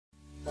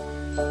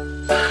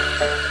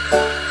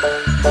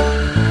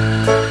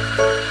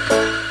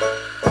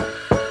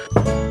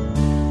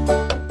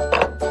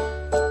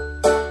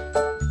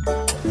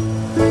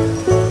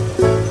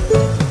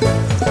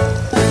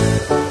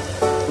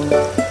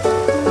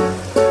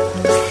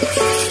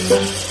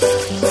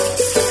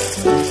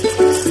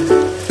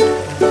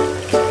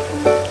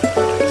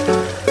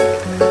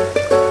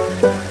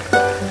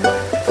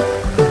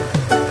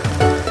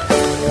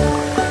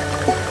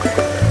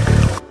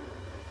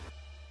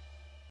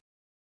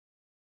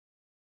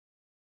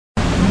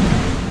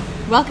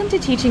Welcome to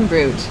Teaching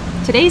Brute.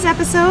 Today's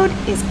episode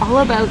is all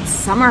about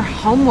summer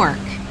homework.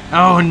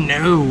 Oh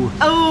no!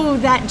 Oh,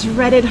 that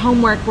dreaded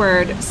homework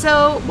word.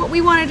 So, what we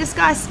want to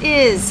discuss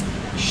is,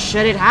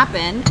 should it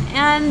happen?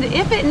 And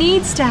if it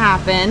needs to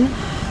happen,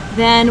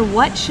 then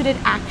what should it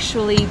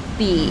actually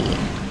be?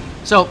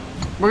 So,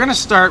 we're going to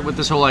start with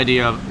this whole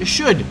idea of,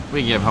 should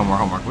we give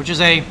homework, which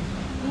is a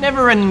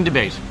never-ending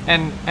debate.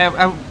 And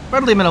I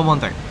readily admit on one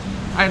thing.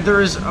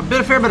 There is a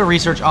fair bit of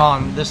research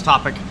on this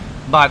topic,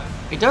 but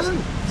it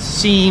doesn't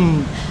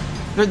seem...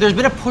 There's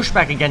been a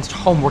pushback against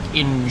homework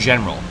in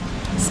general.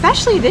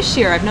 Especially this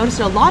year, I've noticed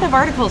a lot of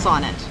articles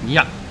on it.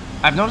 Yeah,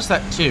 I've noticed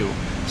that too.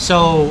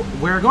 So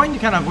we're not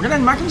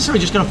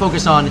necessarily just going to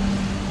focus on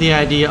the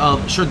idea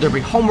of should there be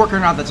homework or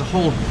not. That's a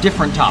whole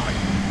different topic.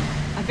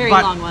 A very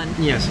long one.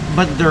 Yes,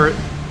 but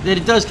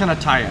it does kind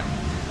of tie in.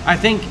 I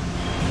think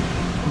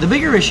the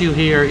bigger issue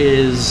here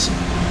is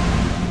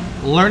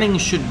learning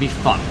should be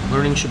fun.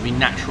 Learning should be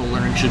natural.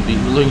 Learning should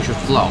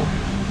flow.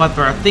 But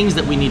there are things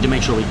that we need to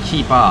make sure we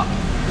keep up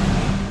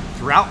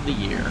throughout the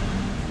year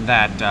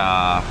that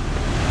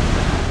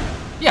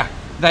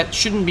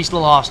shouldn't be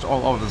lost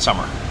all over the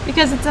summer.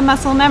 Because it's a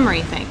muscle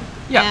memory thing.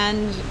 Yeah.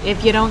 And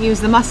if you don't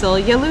use the muscle,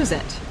 you lose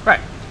it.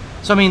 Right.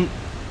 So, I mean,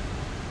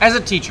 as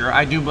a teacher,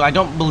 I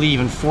don't believe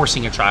in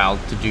forcing a child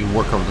to do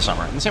work over the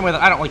summer. In the same way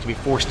that I don't like to be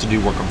forced to do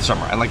work over the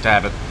summer. I like to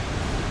have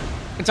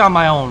it's on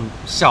my own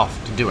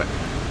self to do it.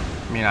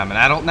 I mean, I'm an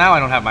adult now.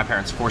 I don't have my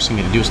parents forcing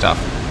me to do stuff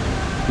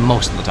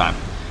most of the time.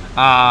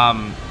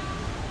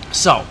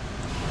 So,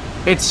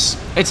 it's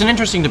an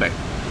interesting debate.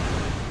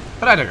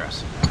 But I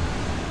digress.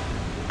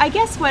 I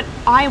guess what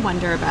I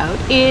wonder about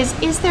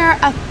is there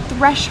a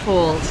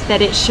threshold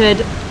that it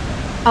should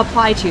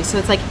apply to? So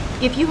it's like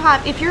if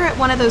you're at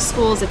one of those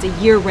schools, it's a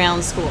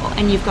year-round school,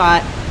 and you've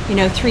got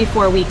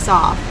 3-4 weeks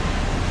off.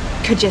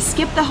 Could you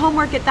skip the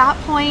homework at that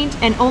point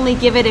and only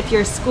give it if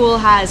your school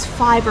has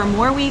 5 or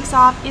more weeks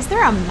off? Is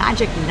there a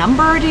magic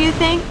number, do you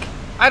think?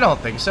 I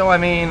don't think so. I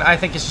mean, I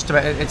think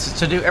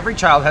every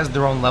child has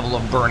their own level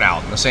of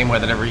burnout in the same way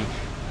that every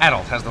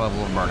adult has the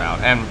level of burnout.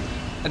 And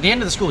at the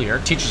end of the school year,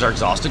 teachers are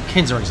exhausted,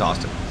 kids are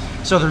exhausted.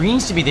 So there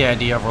needs to be the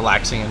idea of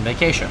relaxing and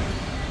vacation.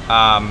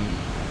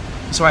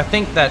 So I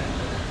think that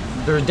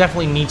there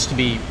definitely needs to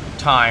be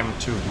time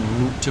to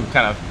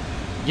kind of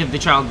give the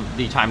child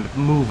the time to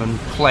move and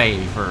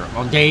play for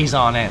days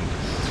on end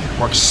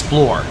or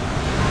explore.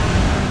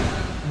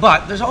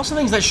 But there's also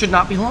things that should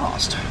not be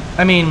lost.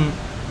 I mean,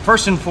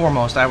 first and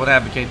foremost, I would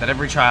advocate that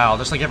every child,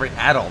 just like every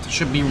adult,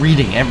 should be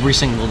reading every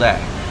single day.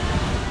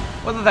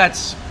 Whether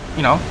that's,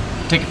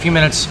 take a few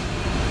minutes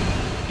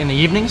in the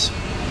evenings,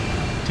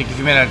 take a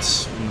few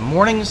minutes in the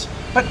mornings,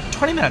 but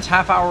 20 minutes,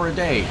 half hour a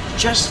day,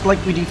 just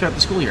like we do throughout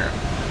the school year.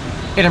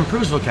 It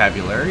improves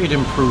vocabulary, it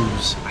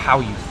improves how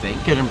you think,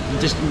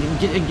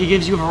 it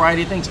gives you a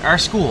variety of things. Our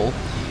school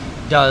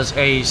does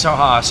a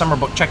summer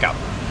book checkout,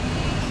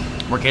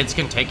 where kids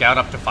can take out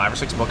up to 5 or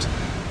 6 books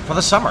for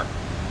the summer.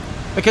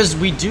 Because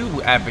we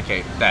do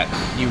advocate that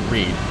you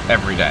read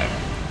every day.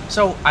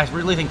 So I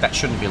really think that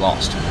shouldn't be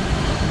lost.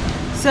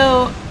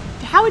 So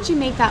how would you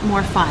make that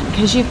more fun?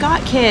 Because you've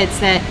got kids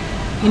that,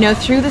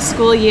 through the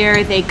school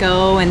year, they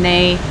go and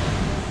they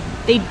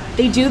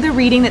do the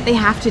reading that they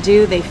have to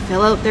do. They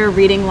fill out their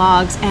reading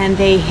logs and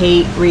they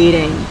hate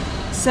reading.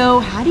 So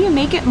how do you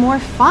make it more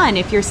fun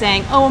if you're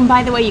saying, oh, and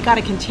by the way, you got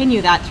to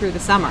continue that through the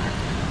summer?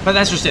 But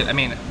that's just it. I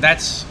mean,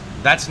 that's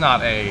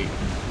not a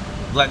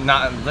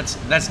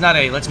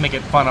let's make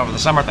it fun over the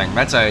summer thing.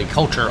 That's a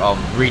culture of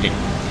reading.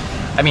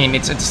 I mean,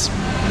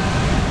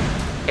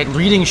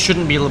 reading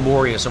shouldn't be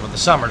laborious over the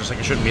summer, just like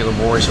it shouldn't be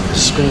laborious over the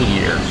school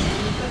year.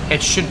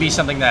 It should be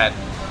something that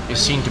is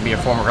seen to be a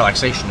form of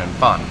relaxation and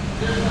fun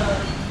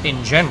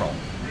in general,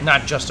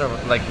 not just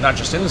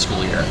in the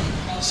school year.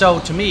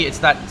 So to me,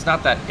 it's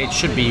not that it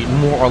should be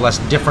more or less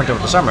different over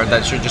the summer.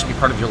 That should just be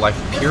part of your life,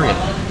 period.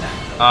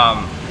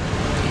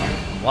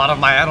 A lot of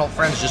my adult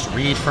friends just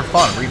read for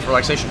fun, read for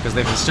relaxation, because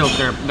they've instilled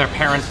their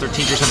parents, their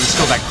teachers have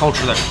instilled that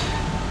culture that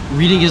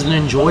reading is an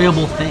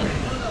enjoyable thing.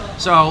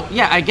 So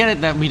yeah, I get it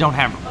that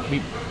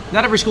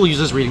not every school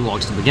uses reading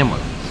logs to begin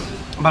with,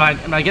 but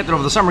I get that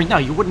over the summer. No,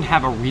 you wouldn't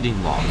have a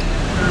reading log.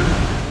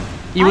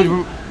 You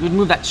would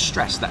remove that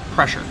stress, that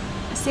pressure.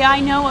 See,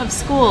 I know of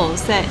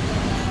schools that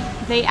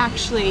they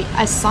actually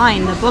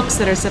assign the books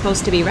that are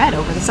supposed to be read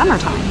over the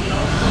summertime.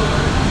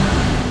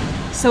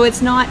 So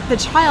it's not the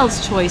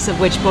child's choice of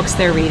which books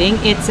they're reading.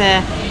 It's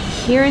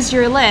here's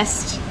your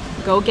list,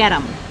 go get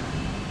them.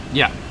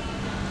 Yeah.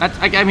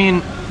 I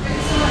mean,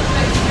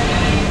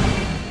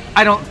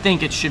 I don't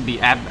think it should be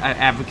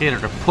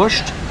advocated or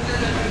pushed.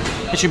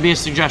 It should be a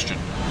suggestion.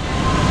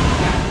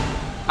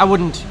 I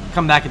wouldn't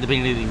come back at the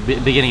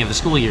beginning of the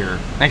school year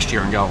next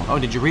year and go, oh,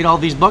 did you read all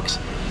these books?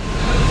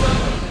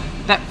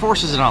 That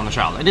forces it on the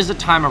child. It is a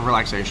time of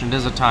relaxation. It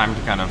is a time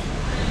to kind of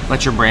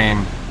let your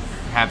brain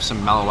have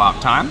some mellow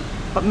out time,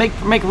 but make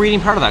reading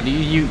part of that.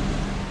 You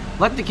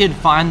let the kid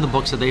find the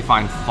books that they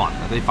find fun,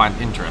 that they find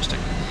interesting.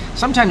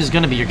 Sometimes it's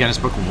going to be your Guinness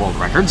Book of World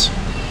Records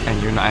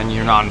and your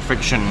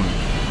nonfiction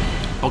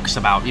books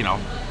about,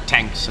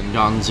 tanks and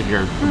guns, if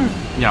you're,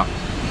 you know,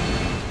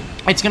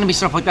 it's going to be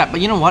stuff like that. But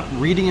you know what?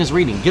 Reading is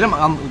reading. Get them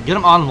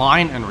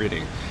online and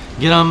reading.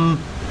 Get them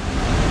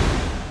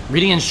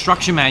reading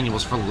instruction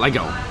manuals for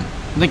Lego.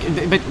 Like,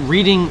 but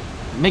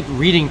make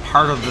reading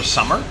part of the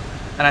summer,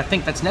 and I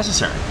think that's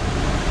necessary.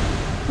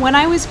 When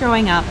I was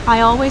growing up,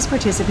 I always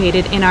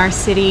participated in our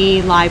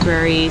city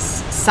library's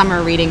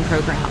summer reading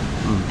program.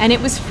 And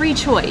it was free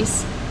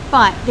choice,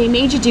 but they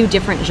made you do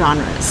different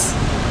genres.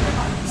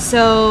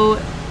 So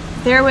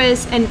there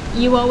was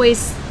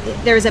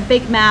a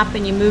big map,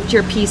 and you moved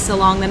your piece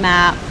along the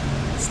map,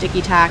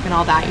 sticky tack and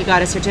all that. You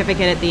got a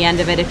certificate at the end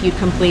of it if you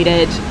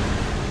completed.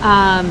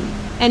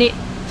 And it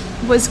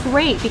was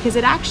great because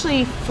it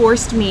actually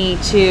forced me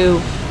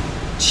to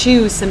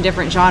choose some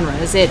different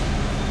genres.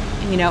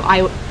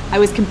 I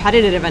was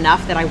competitive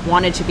enough that I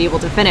wanted to be able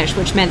to finish,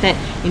 which meant that,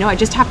 I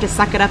just have to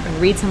suck it up and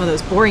read some of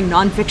those boring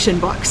nonfiction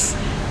books.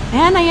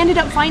 And I ended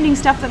up finding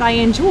stuff that I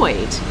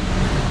enjoyed.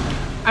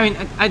 I mean,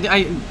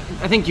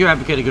 I think you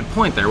advocate a good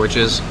point there, which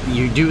is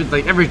you do,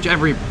 like,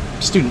 every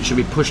student should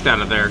be pushed out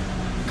of their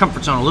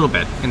comfort zone a little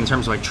bit in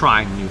terms of, like,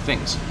 trying new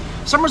things.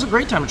 Summer's a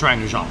great time to try a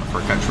new genre for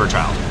a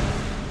child.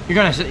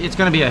 It's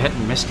gonna be a hit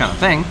and miss kind of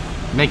thing.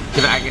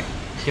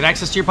 Get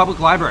access to your public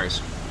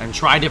libraries and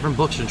try different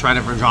books and try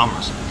different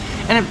genres.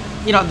 And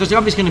there's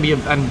obviously going to be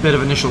a bit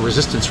of initial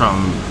resistance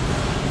from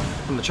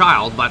the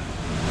child, but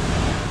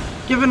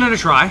giving it a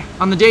try.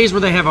 On the days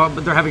where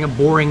they're having a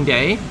boring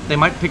day, they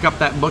might pick up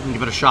that book and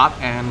give it a shot,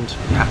 and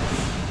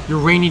your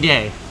rainy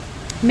day.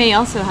 May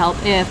also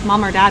help if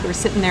mom or dad were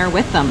sitting there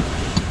with them.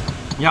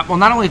 Yeah, well,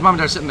 not only if mom and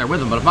dad are sitting there with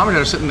them, but if mom and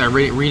dad are sitting there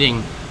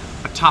reading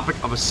a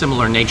topic of a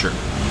similar nature.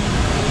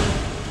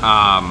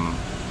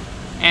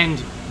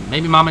 And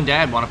maybe mom and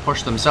dad want to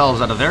push themselves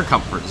out of their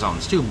comfort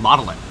zones too,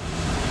 model it.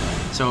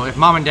 So if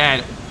mom and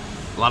dad,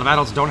 a lot of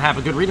adults don't have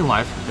a good reading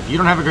life. If you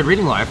don't have a good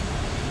reading life,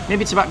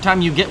 maybe it's about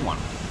time you get one.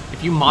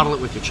 If you model it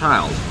with your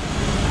child,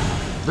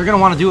 they're going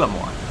to want to do it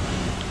more.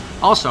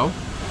 Also,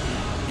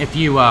 if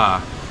you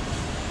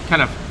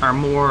kind of are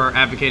more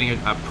advocating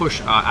a push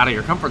out of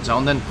your comfort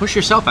zone, then push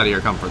yourself out of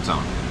your comfort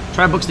zone.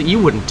 Try books that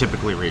you wouldn't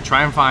typically read.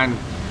 Try and find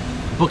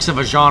books of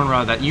a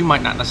genre that you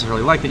might not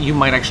necessarily like, that you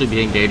might actually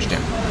be engaged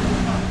in.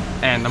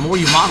 And the more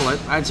you model it,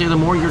 I'd say the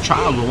more your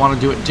child will want to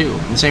do it too.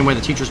 In the same way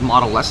the teachers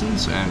model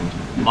lessons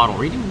and model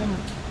reading, then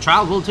the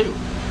child will too.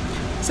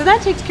 So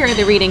that takes care of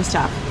the reading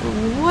stuff.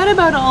 What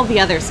about all the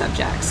other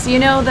subjects?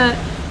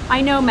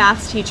 I know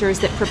maths teachers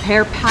that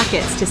prepare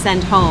packets to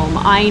send home.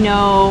 I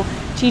know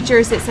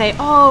teachers that say,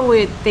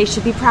 they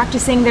should be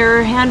practicing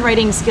their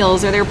handwriting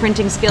skills or their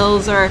printing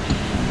skills, or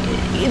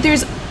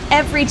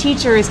every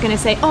teacher is going to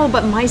say,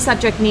 but my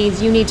subject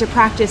you need to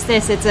practice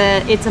this.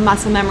 It's a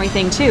muscle memory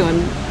thing too.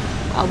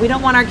 And we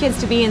don't want our kids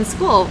to be in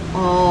school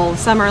all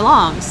summer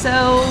long. So,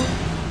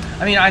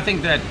 I mean, I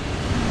think that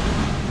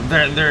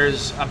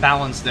there's a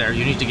balance there.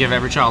 You need to give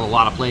every child a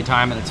lot of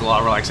playtime, and it's a lot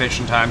of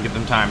relaxation time. Give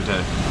them time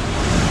to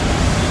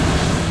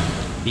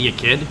be a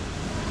kid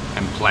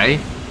and play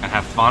and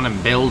have fun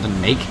and build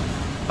and make.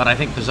 But I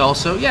think there's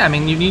also,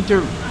 you need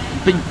to,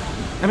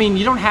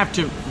 you don't have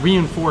to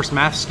reinforce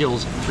math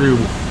skills through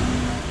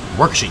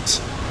worksheets.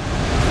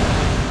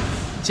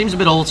 It seems a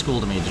bit old school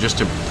to me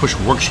to push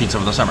worksheets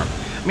over the summer.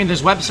 I mean,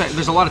 there's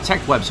a lot of tech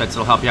websites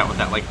that'll help you out with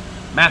that, like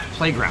Math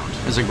Playground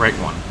is a great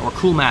one, or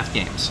Cool Math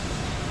Games.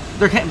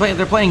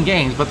 They're playing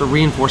games, but they're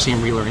reinforcing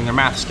and relearning their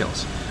math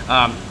skills.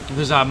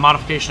 There's a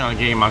modification on a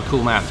game on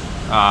Cool Math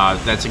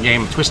that's a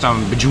game twist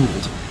on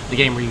Bejeweled, the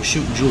game where you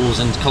shoot jewels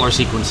in color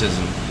sequences,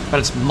 but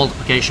it's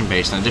multiplication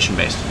based and addition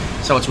based,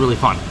 so it's really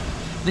fun.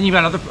 Then you've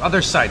got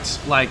other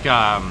sites like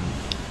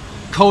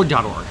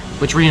Code.org,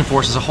 which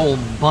reinforces a whole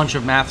bunch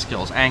of math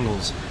skills: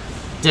 angles,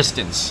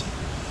 distance,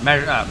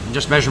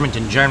 just measurement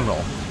in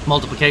general,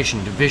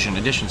 multiplication, division,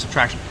 addition,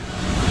 subtraction.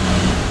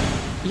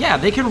 Yeah,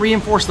 they can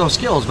reinforce those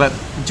skills, but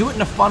do it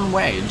in a fun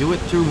way. Do it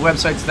through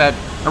websites that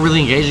are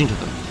really engaging to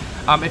them.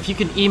 If you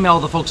can email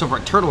the folks over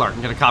at Turtle Art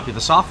and get a copy of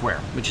the software,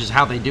 which is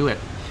how they do it,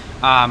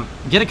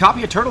 get a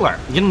copy of Turtle Art.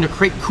 Get them to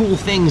create cool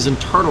things in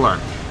Turtle Art.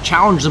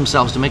 Challenge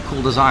themselves to make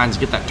cool designs,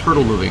 get that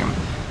turtle moving,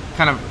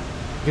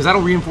 because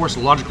that'll reinforce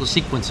logical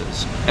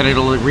sequences, and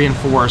it'll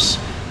reinforce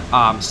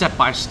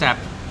step-by-step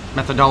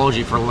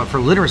methodology for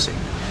literacy,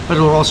 but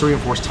it'll also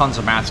reinforce tons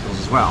of math skills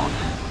as well.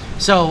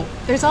 So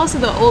there's also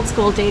the old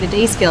school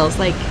day-to-day skills,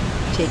 like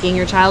taking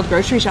your child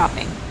grocery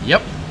shopping.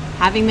 Yep.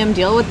 Having them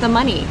deal with the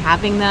money,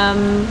 having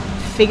them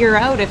figure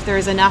out if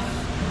there's enough,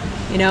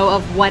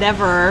 of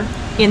whatever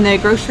in the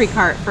grocery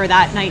cart for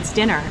that night's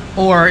dinner.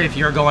 Or if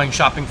you're going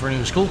shopping for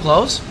new school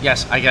clothes,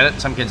 yes, I get it,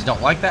 some kids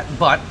don't like that,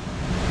 but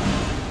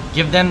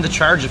give them the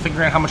charge of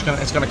figuring out how much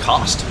it's going to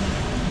cost.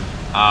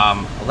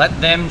 Let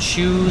them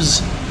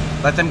choose.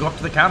 Let them go up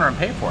to the counter and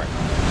pay for it.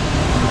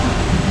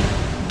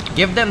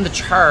 Give them the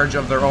charge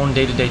of their own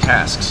day-to-day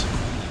tasks.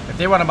 If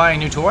they want to buy a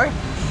new toy,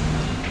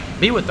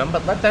 be with them,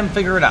 but let them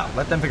figure it out.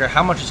 Let them figure out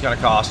how much it's going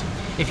to cost.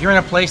 If you're in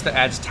a place that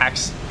adds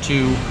tax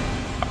to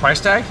a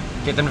price tag,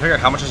 get them to figure out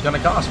how much it's going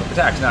to cost with the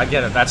tax. Now, I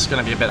get it. That's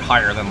going to be a bit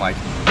higher than like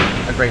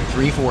a grade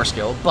 3-4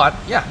 skill, but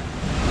yeah.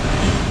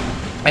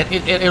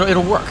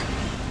 It'll work.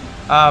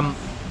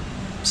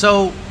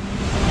 So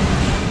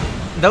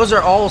those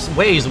are all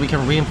ways that we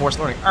can reinforce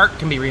learning. Art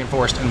can be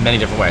reinforced in many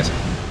different ways.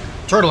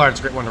 Turtle art is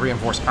a great one to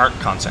reinforce art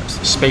concepts,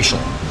 spatial,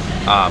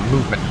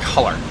 movement,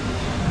 color.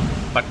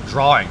 But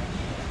drawing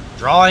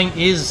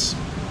is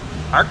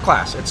art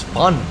class. It's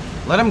fun.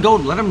 Let them go.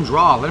 Let them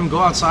draw. Let them go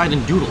outside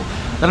and doodle.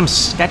 Let them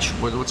sketch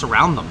what's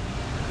around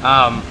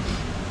them.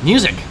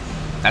 Music,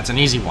 that's an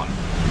easy one.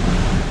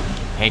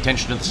 Pay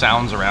attention to the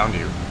sounds around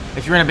you.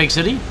 If you're in a big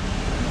city,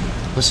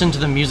 listen to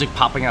the music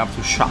popping out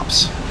through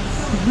shops.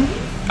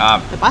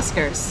 The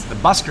buskers. The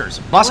buskers.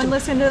 Go and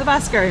listen to the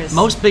buskers.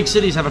 Most big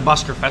cities have a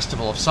busker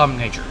festival of some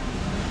nature.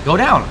 Go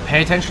down,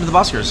 pay attention to the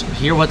buskers,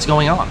 hear what's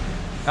going on.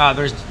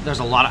 There's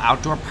a lot of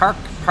outdoor park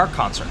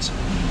concerts.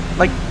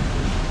 Like,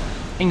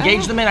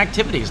 engage them in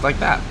activities like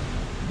that.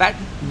 That,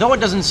 though it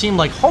doesn't seem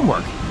like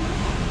homework,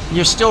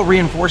 you're still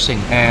reinforcing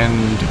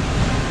and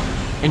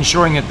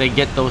ensuring that they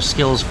get those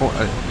skills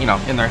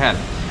in their head.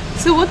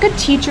 So what could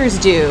teachers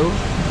do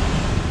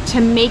to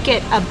make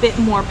it a bit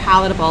more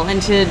palatable and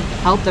to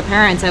help the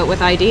parents out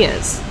with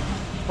ideas?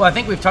 Well, I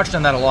think we've touched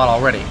on that a lot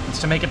already.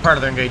 It's to make it part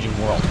of their engaging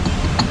world.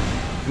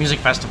 Music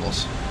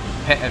festivals,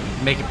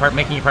 making it part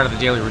of the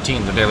daily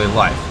routine, the daily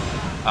life.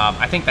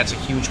 I think that's a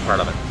huge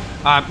part of it.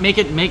 Make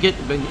it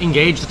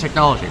engage the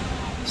technology.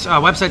 So,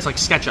 websites like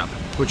SketchUp,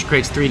 which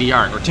creates 3D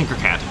art, or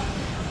Tinkercad.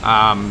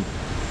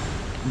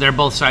 They're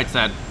both sites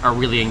that are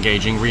really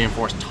engaging,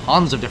 reinforce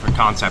tons of different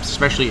concepts,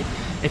 especially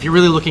if you're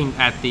really looking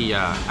at the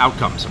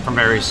outcomes from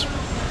various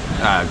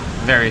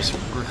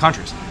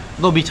countries.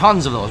 There'll be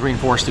tons of those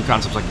reinforced through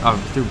concepts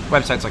through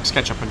websites like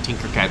SketchUp and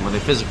Tinkercad, where they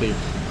physically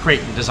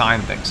create and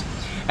design things.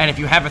 And if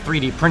you have a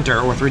 3D printer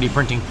or 3D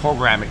printing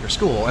program at your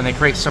school and they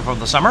create stuff over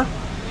the summer,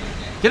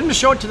 get them to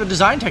show it to the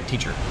design tech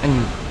teacher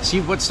and see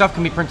what stuff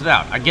can be printed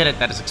out. I get it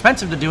that it's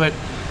expensive to do it,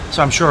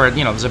 so I'm sure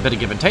there's a bit of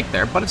give and take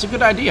there, but it's a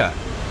good idea.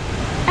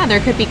 Yeah, there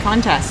could be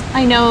contests.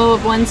 I know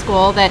of one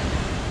school that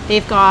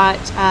they've got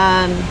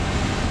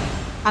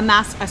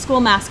a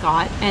school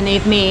mascot, and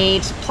they've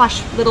made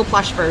little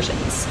plush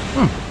versions.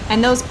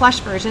 And those plush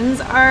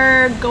versions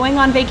are going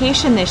on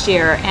vacation this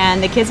year,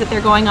 and the kids that they're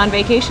going on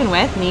vacation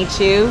with need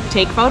to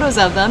take photos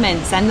of them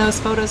and send those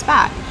photos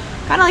back.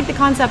 Kind of like the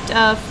concept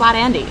of Flat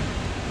Andy,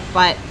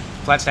 but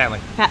Flat Stanley.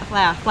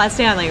 Flat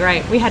Stanley,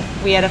 right? We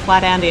had a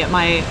Flat Andy at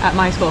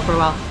my school for a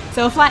while.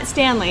 So a Flat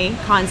Stanley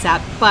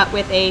concept, but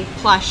with a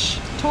plush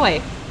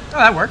toy. Oh,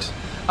 that works.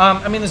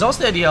 There's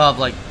also the idea of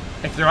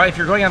if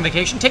you're going on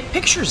vacation, take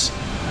pictures.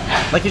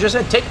 Like you just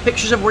said, take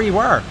pictures of where you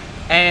are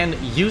and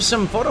use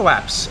some photo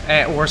apps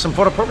or some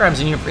photo programs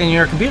in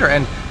your computer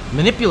and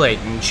manipulate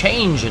and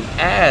change and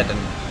add and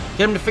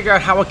get them to figure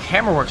out how a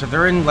camera works. If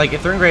they're in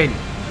grade,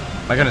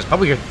 my goodness,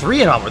 probably grade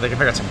 3 and on, where they can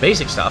figure out some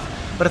basic stuff.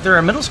 But if they're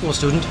a middle school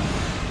student,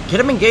 get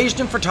them engaged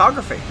in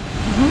photography.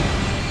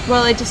 Mm-hmm.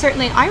 Well,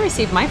 I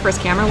received my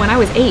first camera when I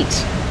was 8.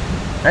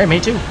 Hey, me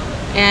too.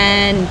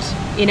 And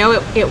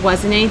it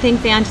wasn't anything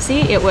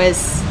fancy. It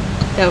was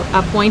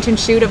a point and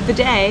shoot of the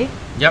day.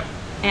 Yep.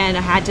 And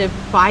I had to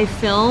buy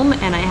film,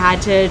 and I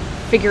had to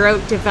figure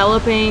out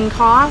developing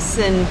costs,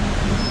 and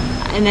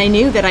I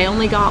knew that I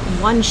only got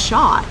one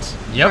shot.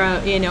 Yep.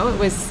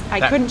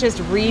 I couldn't just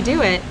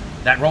redo it.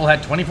 That roll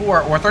had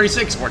 24 or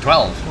 36 or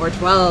 12. Or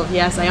 12,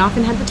 yes. I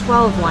often had the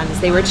 12 ones.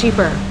 They were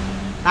cheaper.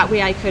 That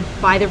way I could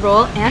buy the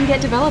roll and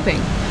get developing.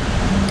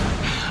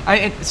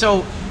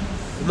 So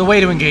the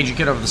way to engage your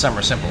kid over the summer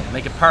is simple.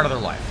 Make it part of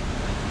their life.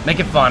 Make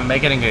it fun,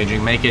 make it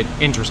engaging, make it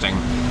interesting.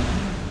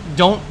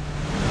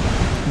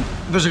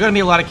 There's going to be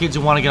a lot of kids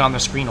who want to get on their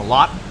screen a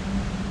lot.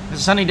 It's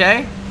a sunny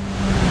day.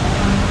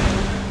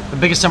 The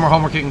biggest summer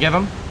homework you can give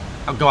them,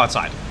 go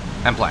outside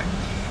and play.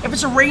 If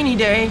it's a rainy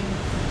day,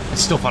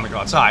 it's still fun to go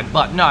outside,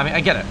 but no,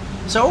 I get it.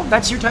 So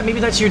that's your time. Maybe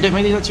that's your time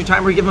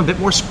where you give them a bit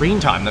more screen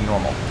time than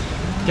normal.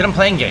 Get them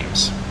playing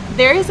games.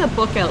 There is a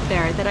book out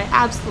there that I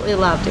absolutely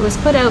loved. It was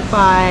put out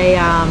by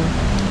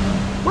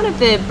one of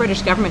the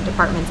British government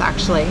departments,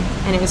 actually,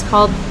 and it was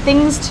called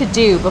Things to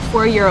Do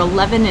Before You're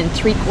 11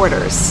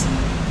 3/4.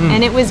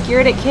 And it was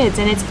geared at kids,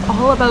 and it's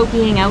all about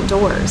being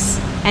outdoors,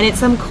 and it's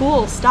some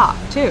cool stuff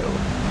too.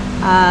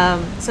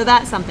 So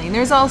that's something.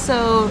 There's a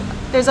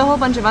whole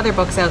bunch of other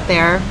books out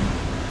there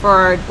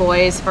for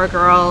boys, for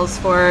girls,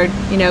 for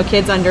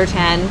kids under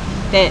 10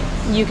 that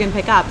you can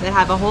pick up that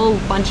have a whole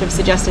bunch of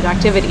suggested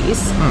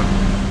activities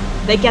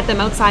that get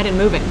them outside and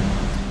moving.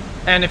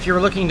 And if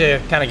you're looking to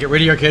kind of get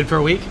rid of your kid for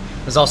a week,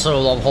 there's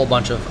also a whole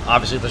bunch of,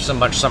 obviously there's some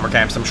bunch of summer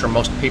camps I'm sure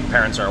most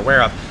parents are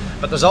aware of,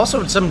 but there's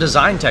also some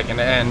design tech and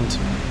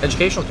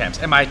educational camps.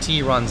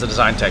 MIT runs a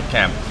design tech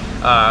camp.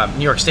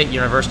 New York State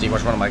University,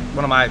 which one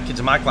of my kids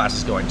in my class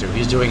is going to.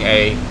 He's doing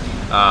a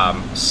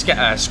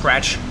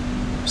Scratch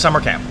summer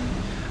camp.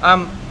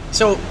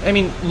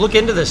 Look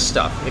into this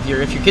stuff. If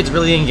your kid's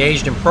really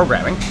engaged in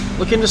programming,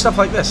 look into stuff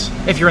like this.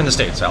 If you're in the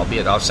States,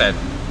 albeit I've said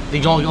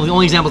the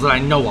only examples that I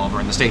know of are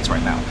in the States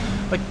right now.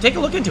 But take a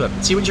look into it.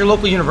 See what your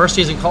local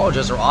universities and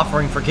colleges are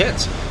offering for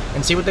kids,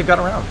 and see what they've got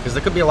around, because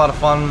there could be a lot of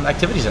fun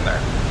activities in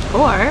there.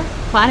 Or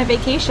plan a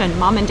vacation.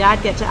 Mom and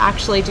dad get to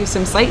actually do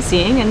some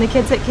sightseeing and the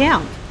kids at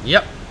camp.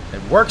 Yep,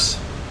 it works.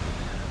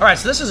 All right,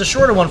 so this is a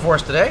shorter one for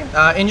us today.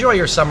 Enjoy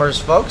your summers,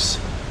 folks.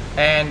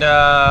 And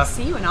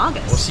See you in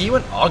August. we'll see you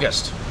in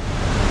August.